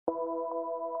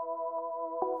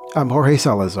I'm Jorge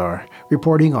Salazar,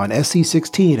 reporting on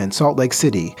SC16 in Salt Lake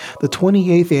City, the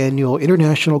 28th Annual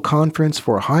International Conference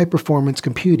for High Performance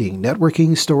Computing,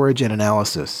 Networking, Storage, and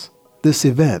Analysis. This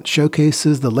event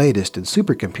showcases the latest in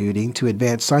supercomputing to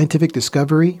advance scientific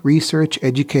discovery, research,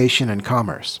 education, and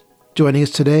commerce. Joining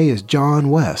us today is John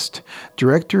West,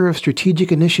 Director of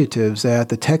Strategic Initiatives at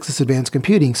the Texas Advanced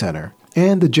Computing Center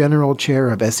and the General Chair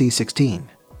of SC16.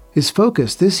 His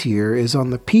focus this year is on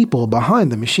the people behind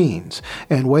the machines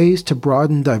and ways to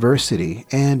broaden diversity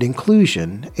and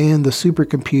inclusion in the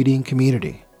supercomputing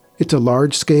community. It's a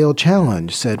large-scale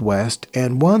challenge, said West,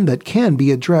 and one that can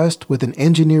be addressed with an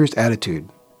engineer's attitude.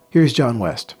 Here's John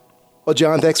West. Well,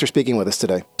 John, thanks for speaking with us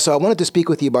today. So I wanted to speak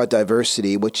with you about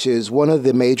diversity, which is one of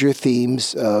the major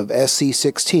themes of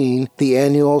SC16, the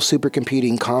annual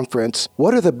supercomputing conference.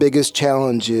 What are the biggest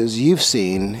challenges you've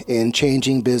seen in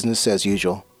changing business as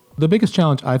usual? The biggest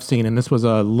challenge I've seen, and this was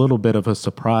a little bit of a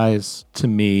surprise to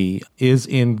me, is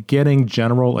in getting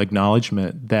general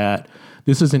acknowledgement that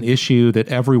this is an issue that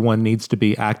everyone needs to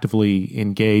be actively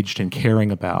engaged and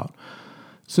caring about.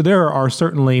 So there are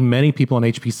certainly many people in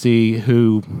HPC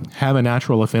who have a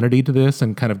natural affinity to this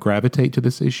and kind of gravitate to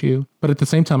this issue. But at the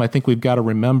same time, I think we've got to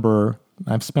remember,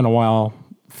 I've spent a while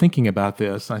thinking about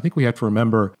this, I think we have to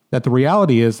remember that the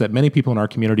reality is that many people in our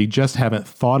community just haven't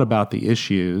thought about the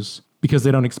issues because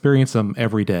they don't experience them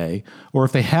every day. Or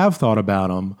if they have thought about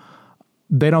them,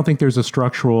 they don't think there's a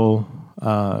structural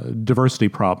diversity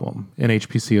problem in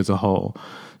HPC as a whole.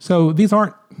 So these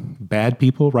aren't bad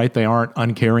people, right? They aren't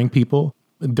uncaring people.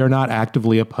 They're not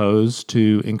actively opposed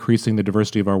to increasing the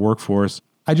diversity of our workforce.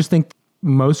 I just think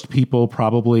most people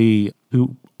probably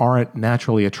who aren't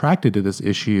naturally attracted to this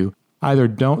issue either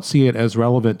don't see it as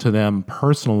relevant to them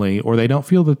personally, or they don't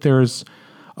feel that there's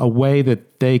a way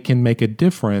that they can make a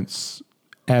difference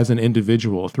as an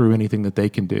individual through anything that they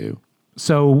can do.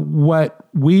 So what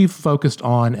we've focused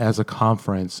on as a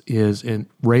conference is in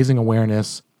raising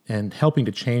awareness and helping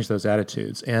to change those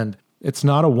attitudes. And it's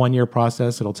not a one-year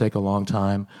process. It'll take a long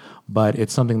time, but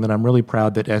it's something that I'm really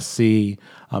proud that SC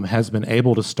has been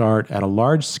able to start at a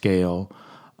large scale,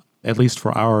 at least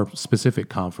for our specific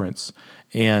conference.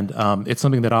 And it's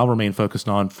something that I'll remain focused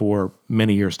on for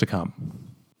many years to come.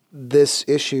 This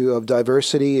issue of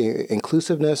diversity,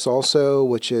 inclusiveness also,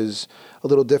 which is a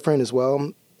little different as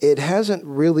well, it hasn't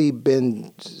really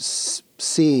been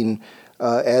seen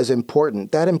as important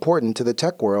to the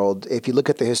tech world if you look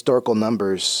at the historical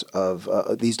numbers of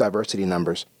these diversity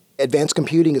numbers. Advanced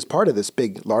computing is part of this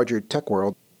big, larger tech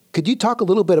world. Could you talk a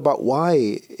little bit about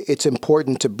why it's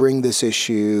important to bring this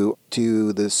issue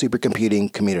to the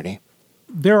supercomputing community?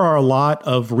 There are a lot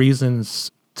of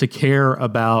reasons to care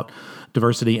about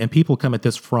diversity, and people come at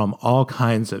this from all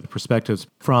kinds of perspectives,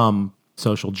 from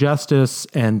social justice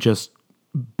and just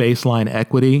baseline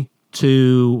equity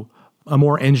to a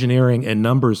more engineering and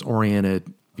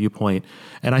numbers-oriented viewpoint.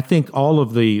 And I think all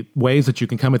of the ways that you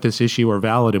can come at this issue are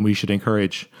valid, and we should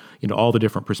encourage all the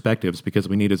different perspectives because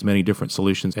we need as many different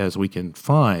solutions as we can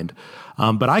find.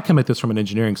 But I come at this from an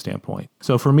engineering standpoint.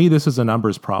 So for me, this is a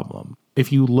numbers problem.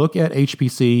 If you look at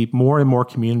HPC, more and more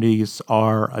communities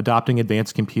are adopting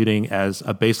advanced computing as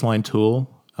a baseline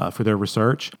tool for their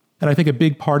research. And I think a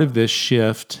big part of this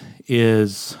shift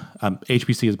is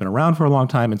HPC has been around for a long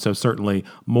time, and so certainly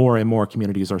more and more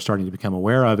communities are starting to become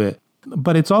aware of it.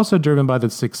 But it's also driven by the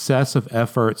success of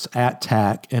efforts at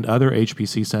TAC and other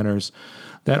HPC centers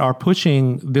that are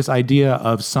pushing this idea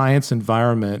of science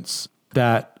environments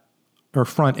that are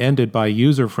front-ended by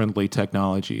user-friendly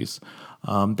technologies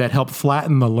that help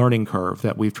flatten the learning curve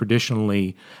that we've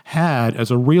traditionally had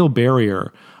as a real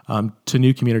barrier to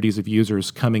new communities of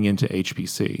users coming into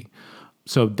HPC.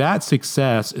 So that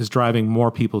success is driving more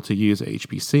people to use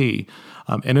HPC.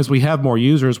 And as we have more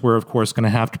users, we're, of course, going to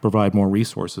have to provide more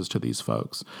resources to these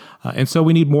folks. And so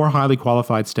we need more highly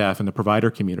qualified staff in the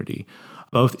provider community,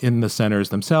 both in the centers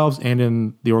themselves and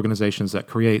in the organizations that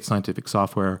create scientific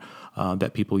software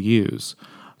that people use.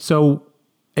 So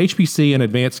HPC and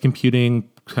advanced computing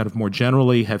kind of more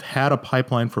generally have had a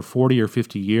pipeline for 40 or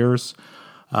 50 years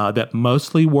that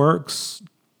mostly works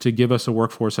to give us a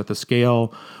workforce at the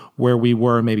scale where we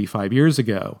were maybe 5 years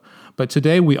ago. But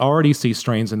today we already see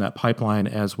strains in that pipeline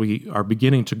as we are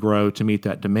beginning to grow to meet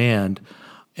that demand.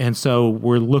 And so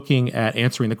we're looking at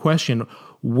answering the question,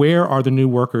 where are the new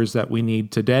workers that we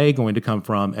need today going to come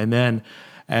from? And then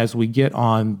as we get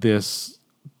on this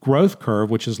growth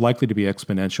curve, which is likely to be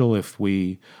exponential if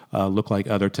we look like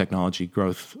other technology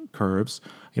growth curves,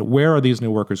 where are these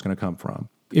new workers going to come from?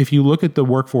 If you look at the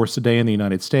workforce today in the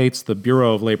United States, the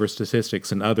Bureau of Labor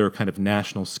Statistics and other kind of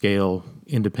national scale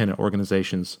independent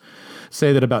organizations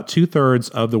say that about 2/3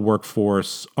 of the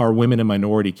workforce are women and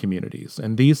minority communities.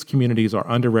 And these communities are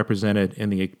underrepresented in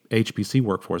the HPC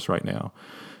workforce right now.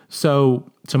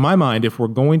 So to my mind, if we're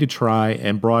going to try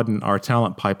and broaden our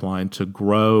talent pipeline to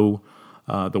grow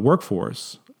the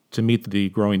workforce to meet the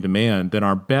growing demand, then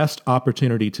our best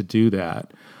opportunity to do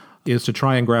that is to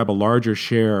try and grab a larger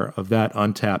share of that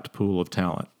untapped pool of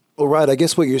talent. Well, right. I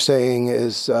guess what you're saying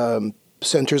is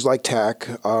centers like TAC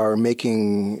are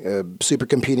making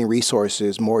supercomputing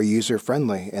resources more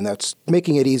user-friendly, and that's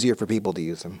making it easier for people to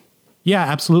use them. Yeah,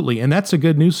 absolutely. And that's a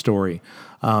good news story.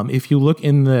 If you look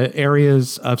in the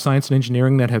areas of science and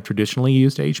engineering that have traditionally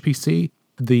used HPC,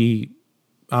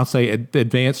 I'll say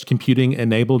advanced computing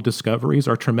enabled discoveries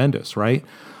are tremendous, right?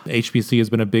 HPC has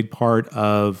been a big part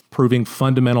of proving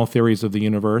fundamental theories of the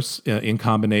universe in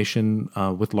combination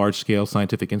with large-scale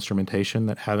scientific instrumentation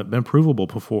that haven't been provable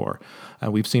before.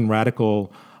 We've seen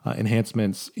radical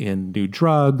enhancements in new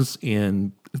drugs,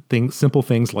 in simple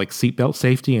things like seatbelt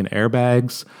safety and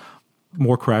airbags,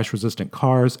 more crash-resistant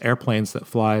cars, airplanes that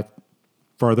fly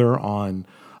further on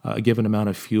a given amount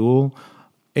of fuel.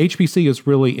 HPC is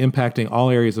really impacting all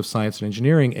areas of science and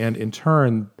engineering, and in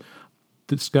turn,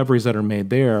 the discoveries that are made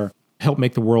there help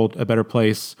make the world a better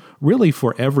place really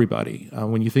for everybody.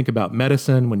 When you think about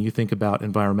medicine, when you think about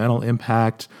environmental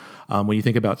impact, when you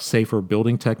think about safer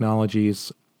building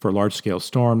technologies for large-scale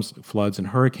storms, floods, and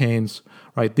hurricanes,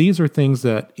 right? These are things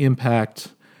that impact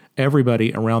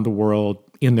everybody around the world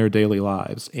in their daily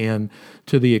lives. And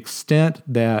to the extent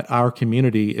that our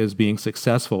community is being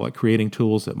successful at creating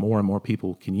tools that more and more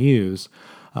people can use,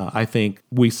 I think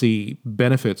we see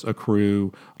benefits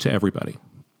accrue to everybody.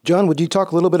 John, would you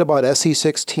talk a little bit about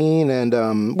SE16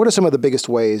 and what are some of the biggest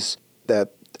ways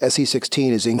that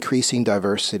SE16 is increasing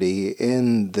diversity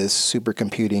in this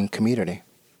supercomputing community?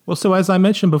 Well, so as I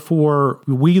mentioned before,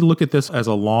 we look at this as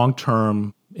a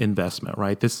long-term investment,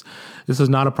 right? This is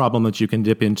not a problem that you can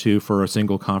dip into for a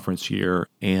single conference year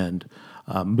and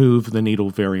move the needle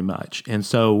very much. And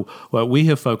so what we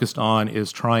have focused on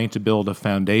is trying to build a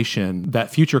foundation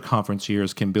that future conference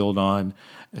years can build on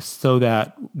so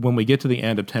that when we get to the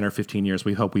end of 10 or 15 years,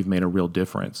 we hope we've made a real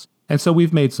difference. And so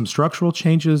we've made some structural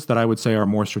changes that I would say are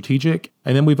more strategic.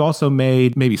 And then we've also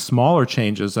made maybe smaller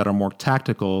changes that are more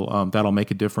tactical that'll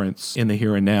make a difference in the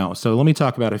here and now. So let me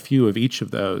talk about a few of each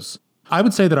of those. I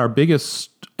would say that our biggest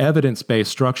evidence-based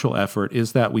structural effort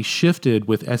is that we shifted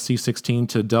with SC16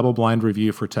 to double-blind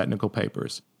review for technical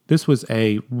papers. This was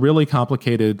a really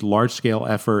complicated, large-scale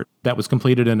effort that was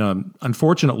completed in an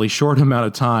unfortunately short amount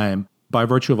of time by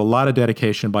virtue of a lot of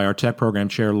dedication by our tech program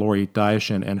chair, Lori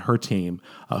Diashin, and her team,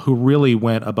 who really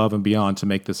went above and beyond to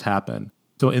make this happen.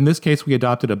 So in this case, we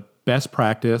adopted a best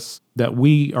practice that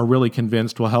we are really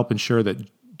convinced will help ensure that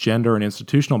gender and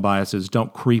institutional biases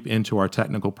don't creep into our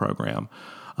technical program.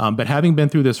 But having been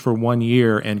through this for 1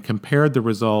 year and compared the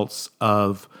results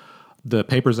of the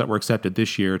papers that were accepted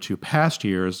this year to past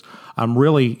years, I'm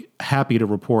really happy to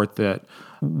report that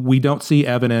we don't see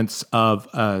evidence of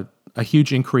a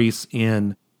huge increase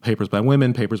in papers by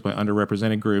women, papers by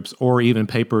underrepresented groups, or even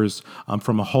papers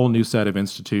from a whole new set of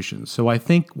institutions. So I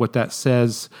think what that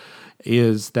says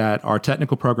is that our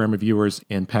technical program reviewers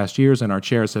in past years and our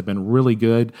chairs have been really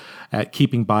good at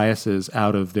keeping biases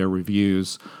out of their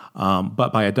reviews.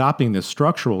 But by adopting this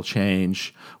structural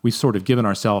change, we've sort of given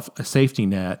ourselves a safety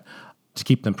net to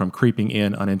keep them from creeping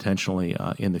in unintentionally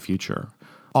in the future.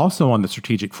 Also on the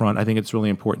strategic front, I think it's really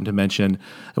important to mention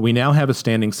that we now have a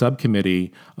standing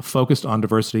subcommittee focused on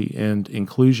diversity and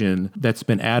inclusion that's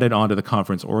been added onto the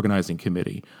conference organizing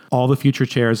committee. All the future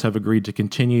chairs have agreed to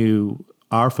continue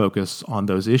our focus on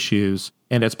those issues.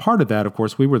 And as part of that, of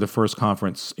course, we were the first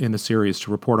conference in the series to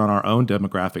report on our own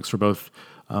demographics for both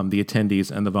the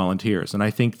attendees and the volunteers. And I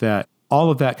think that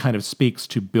all of that kind of speaks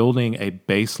to building a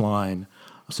baseline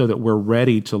so that we're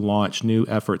ready to launch new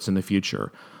efforts in the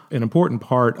future. An important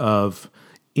part of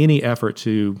any effort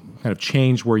to kind of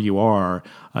change where you are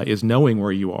is knowing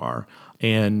where you are.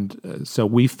 And so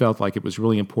we felt like it was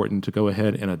really important to go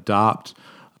ahead and adopt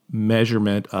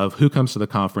measurement of who comes to the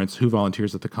conference, who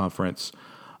volunteers at the conference,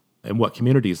 and what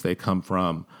communities they come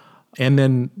from, and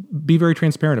then be very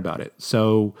transparent about it.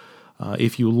 So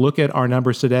if you look at our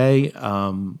numbers today,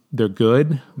 they're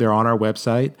good. They're on our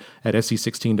website at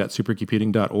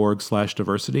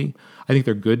se16.supercomputing.org/diversity. I think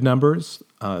they're good numbers.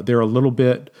 They're a little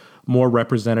bit more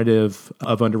representative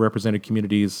of underrepresented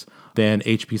communities than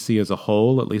HPC as a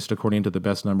whole, at least according to the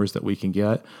best numbers that we can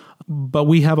get. But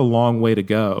we have a long way to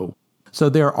go. So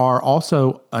there are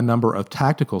also a number of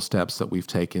tactical steps that we've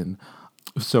taken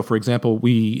So, for example,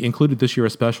 we included this year a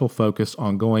special focus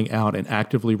on going out and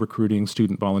actively recruiting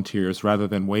student volunteers rather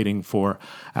than waiting for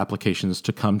applications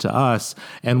to come to us.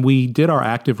 And we did our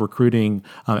active recruiting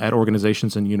at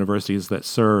organizations and universities that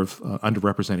serve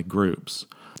underrepresented groups.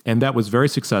 And that was very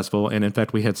successful. And in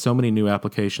fact, we had so many new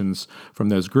applications from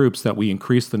those groups that we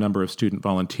increased the number of student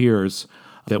volunteers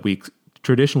that we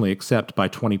traditionally accept by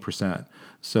 20%.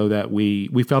 So that we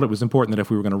felt it was important that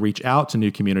if we were going to reach out to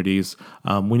new communities,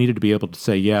 we needed to be able to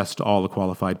say yes to all the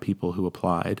qualified people who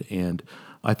applied. And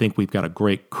I think we've got a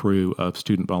great crew of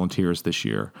student volunteers this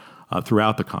year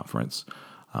throughout the conference.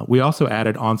 We also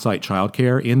added on-site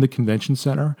childcare in the convention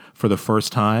center for the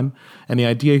first time. And the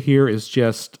idea here is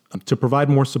just to provide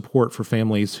more support for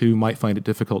families who might find it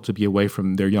difficult to be away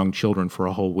from their young children for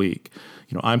a whole week.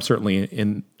 You know, I'm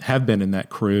certainly have been in that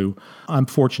crew. I'm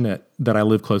fortunate that I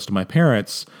live close to my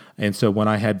parents. And so when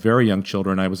I had very young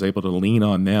children, I was able to lean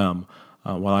on them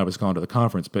while I was gone to the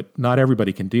conference. But not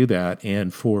everybody can do that.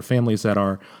 And for families that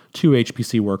are two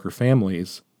HPC worker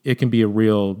families, it can be a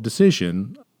real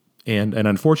decision and an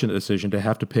unfortunate decision to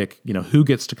have to pick, who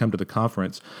gets to come to the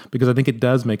conference, because I think it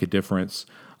does make a difference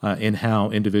in how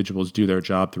individuals do their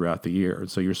job throughout the year. And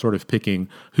so you're sort of picking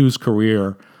whose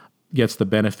career gets the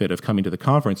benefit of coming to the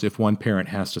conference if one parent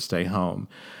has to stay home.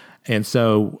 And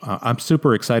so I'm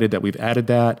super excited that we've added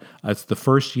that. It's the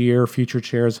first year future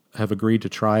chairs have agreed to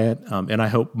try it. And I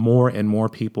hope more and more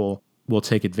people will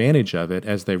take advantage of it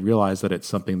as they realize that it's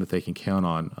something that they can count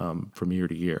on from year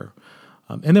to year.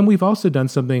 And then we've also done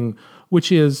something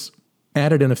which is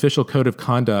added an official code of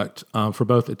conduct for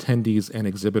both attendees and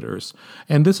exhibitors.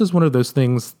 And this is one of those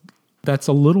things that's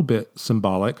a little bit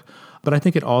symbolic, but I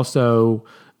think it also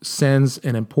sends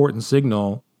an important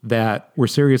signal that we're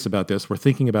serious about this. We're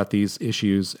thinking about these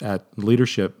issues at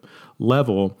leadership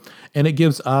level, and it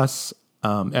gives us,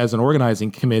 as an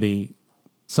organizing committee,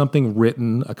 something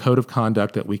written, a code of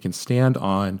conduct that we can stand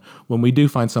on when we do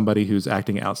find somebody who's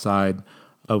acting outside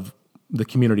of the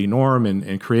community norm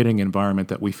and creating an environment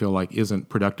that we feel like isn't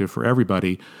productive for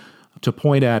everybody, to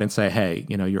point at and say, hey,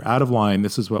 you're out of line.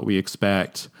 This is what we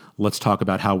expect. Let's talk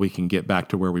about how we can get back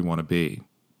to where we want to be.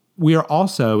 We are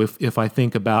also, if I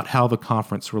think about how the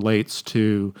conference relates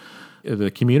to the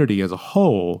community as a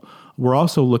whole, we're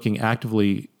also looking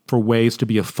actively for ways to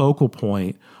be a focal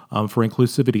point for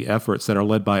inclusivity efforts that are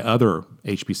led by other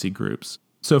HPC groups.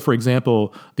 So, for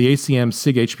example, the ACM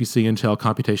SIG HPC Intel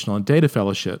Computational and Data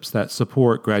Fellowships that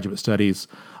support graduate studies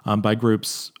by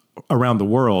groups around the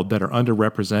world that are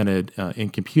underrepresented in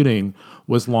computing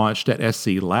was launched at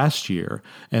SC last year.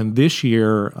 And this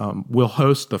year, we'll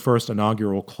host the first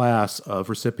inaugural class of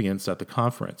recipients at the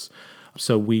conference.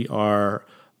 So we are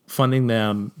funding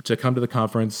them to come to the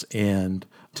conference and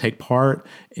take part.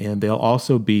 And they'll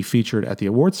also be featured at the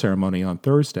award ceremony on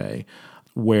Thursday,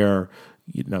 where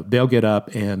they'll get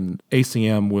up and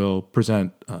ACM will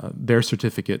present their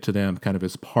certificate to them kind of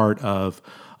as part of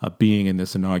being in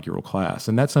this inaugural class.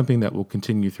 And that's something that will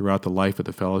continue throughout the life of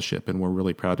the fellowship, and we're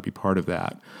really proud to be part of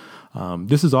that.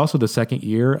 This is also the second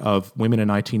year of Women in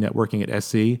IT Networking at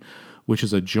SC, which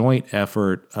is a joint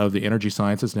effort of the Energy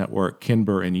Sciences Network,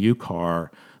 KINBER, and UCAR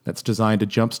that's designed to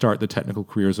jumpstart the technical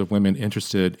careers of women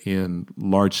interested in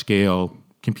large-scale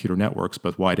computer networks,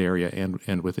 both wide area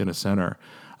and within a center.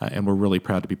 And we're really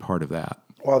proud to be part of that.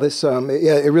 Well, this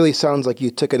it really sounds like you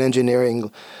took an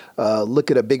engineering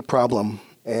look at a big problem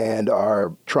and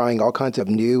are trying all kinds of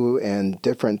new and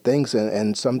different things,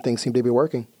 and some things seem to be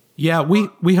working. Yeah,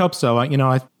 we hope so.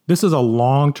 This is a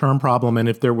long-term problem, and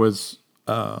if there was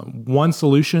one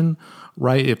solution,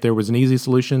 right, if there was an easy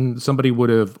solution, somebody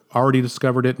would have already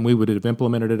discovered it, and we would have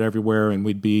implemented it everywhere, and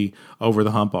we'd be over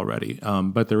the hump already.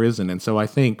 But there isn't, and so I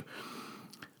think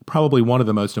probably one of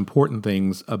the most important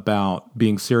things about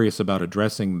being serious about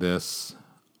addressing this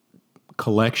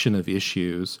collection of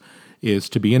issues is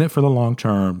to be in it for the long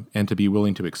term and to be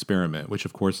willing to experiment, which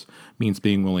of course means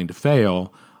being willing to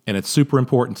fail. And it's super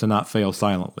important to not fail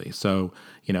silently. So,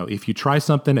 if you try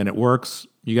something and it works,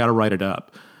 you got to write it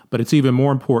up. But it's even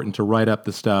more important to write up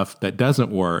the stuff that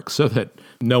doesn't work so that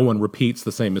no one repeats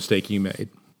the same mistake you made.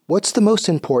 What's the most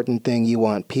important thing you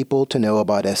want people to know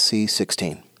about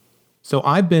SC16? So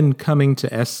I've been coming to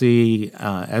SC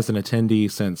as an attendee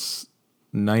since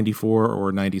 94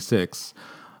 or 96.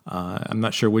 I'm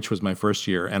not sure which was my first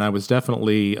year, and I was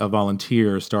definitely a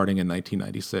volunteer starting in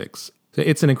 1996.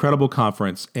 It's an incredible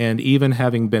conference, and even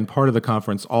having been part of the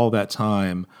conference all that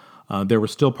time, there were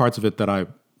still parts of it that I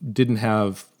didn't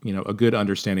have a good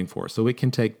understanding for. So it can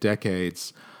take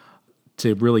decades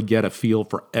to really get a feel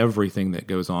for everything that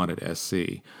goes on at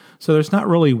SC. So there's not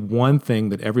really one thing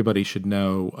that everybody should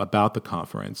know about the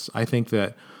conference. I think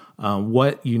that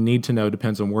What you need to know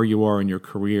depends on where you are in your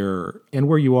career and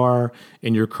where you are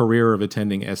in your career of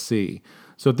attending SC.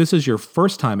 So if this is your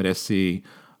first time at SC,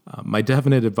 my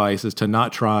definite advice is to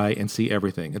not try and see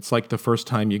everything. It's like the first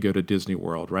time you go to Disney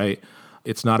World, right?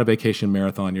 It's not a vacation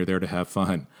marathon. You're there to have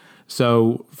fun.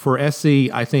 So for SC,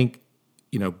 I think,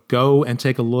 go and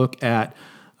take a look at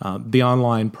the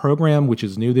online program, which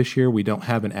is new this year. We don't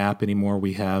have an app anymore.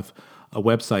 We have a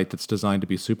website that's designed to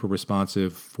be super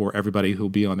responsive for everybody who'll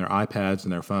be on their iPads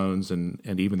and their phones and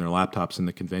even their laptops in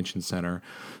the convention center.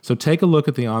 So take a look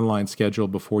at the online schedule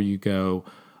before you go.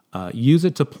 Use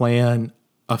it to plan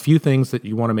a few things that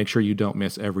you want to make sure you don't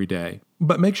miss every day.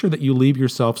 But make sure that you leave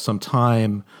yourself some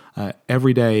time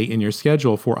every day in your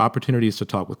schedule for opportunities to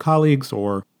talk with colleagues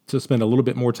or to spend a little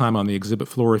bit more time on the exhibit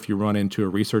floor if you run into a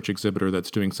research exhibitor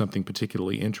that's doing something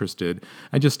particularly interested.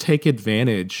 And just take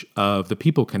advantage of the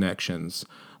people connections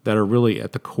that are really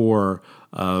at the core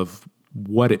of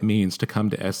what it means to come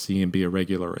to SC and be a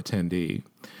regular attendee.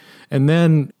 And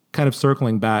then kind of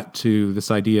circling back to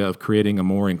this idea of creating a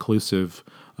more inclusive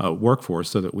workforce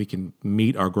so that we can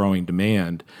meet our growing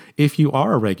demand. If you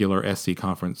are a regular SC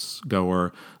conference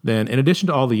goer, then in addition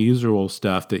to all the usual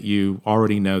stuff that you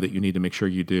already know that you need to make sure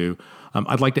you do,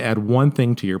 I'd like to add one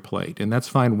thing to your plate, and that's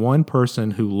find one person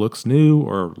who looks new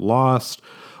or lost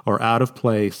or out of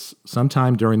place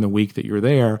sometime during the week that you're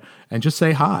there and just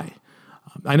say hi.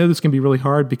 I know this can be really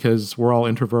hard because we're all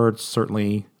introverts.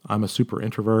 Certainly, I'm a super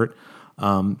introvert.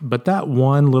 But that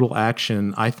one little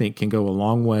action, I think, can go a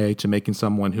long way to making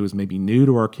someone who is maybe new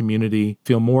to our community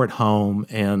feel more at home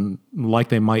and like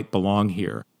they might belong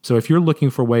here. So if you're looking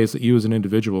for ways that you as an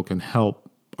individual can help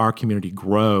our community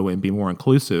grow and be more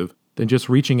inclusive, then just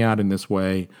reaching out in this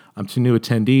way to new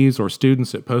attendees or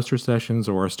students at poster sessions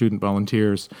or our student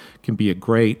volunteers can be a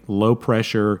great,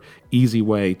 low-pressure, easy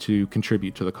way to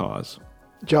contribute to the cause.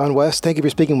 John West, thank you for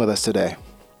speaking with us today.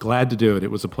 Glad to do it. It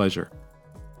was a pleasure.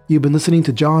 You've been listening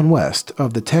to John West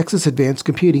of the Texas Advanced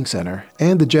Computing Center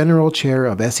and the General Chair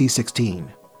of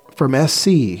SC16. From SC,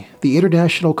 the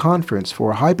International Conference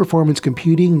for High Performance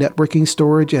Computing, Networking,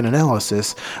 Storage, and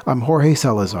Analysis, I'm Jorge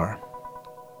Salazar.